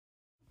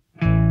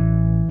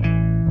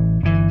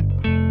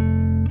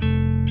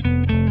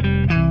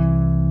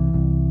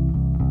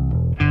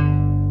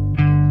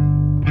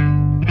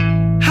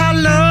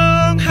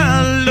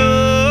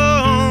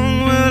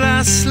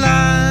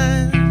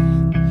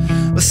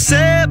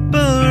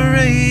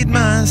separate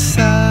my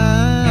side.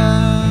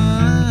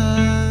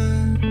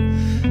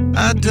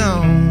 I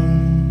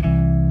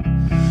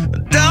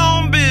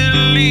don't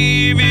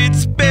believe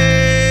it's been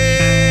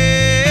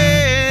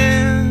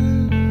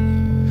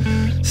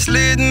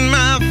slitting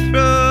my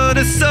throat.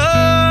 It's all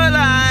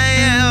I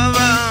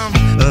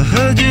ever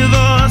heard your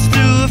voice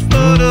through a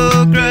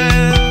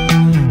photograph.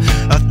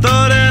 I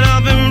thought that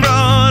I've been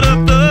brought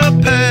up the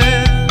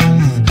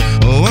past.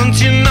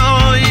 Once you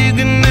know you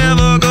can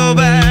never go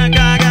back,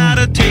 I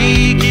gotta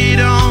take it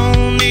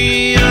on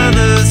the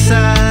other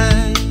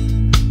side.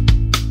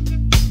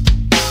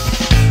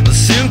 The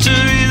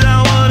centuries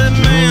are what it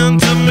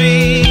meant to me.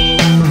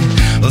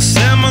 A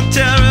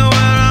cemetery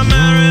where I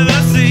marry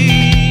the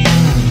sea.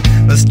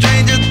 A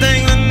stranger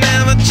thing that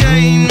never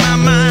changed my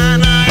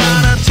mind. I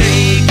gotta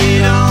take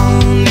it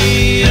on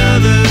the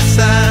other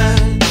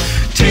side.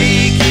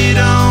 Take it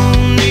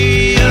on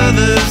the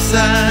other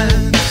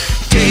side.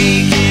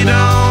 Take it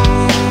on.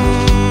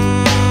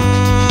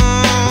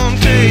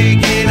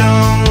 Take it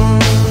on.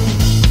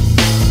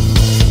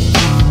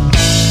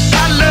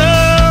 How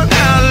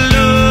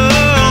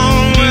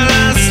long will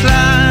I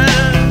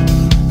slide?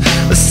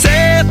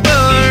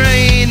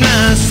 Separate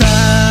my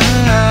side.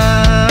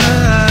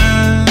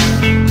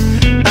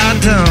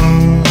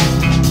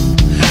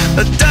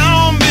 I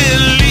don't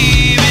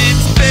believe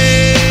it's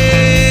been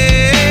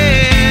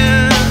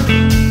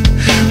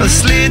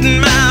slitting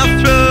my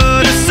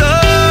throat. It's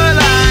all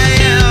I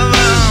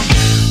ever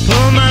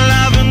pour my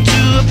life into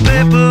a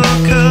paper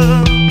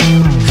cup.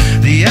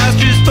 The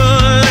ashtray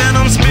full and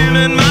I'm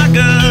spilling my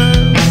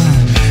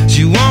guts.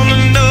 She wanna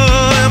know,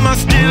 am I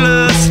still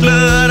a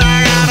slut? I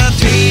gotta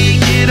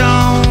take it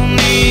on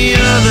the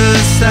other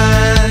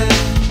side.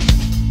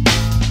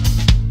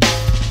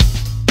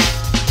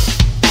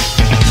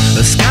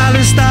 The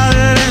skyline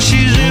started and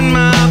she's in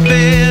my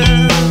bed.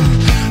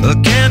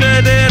 Can't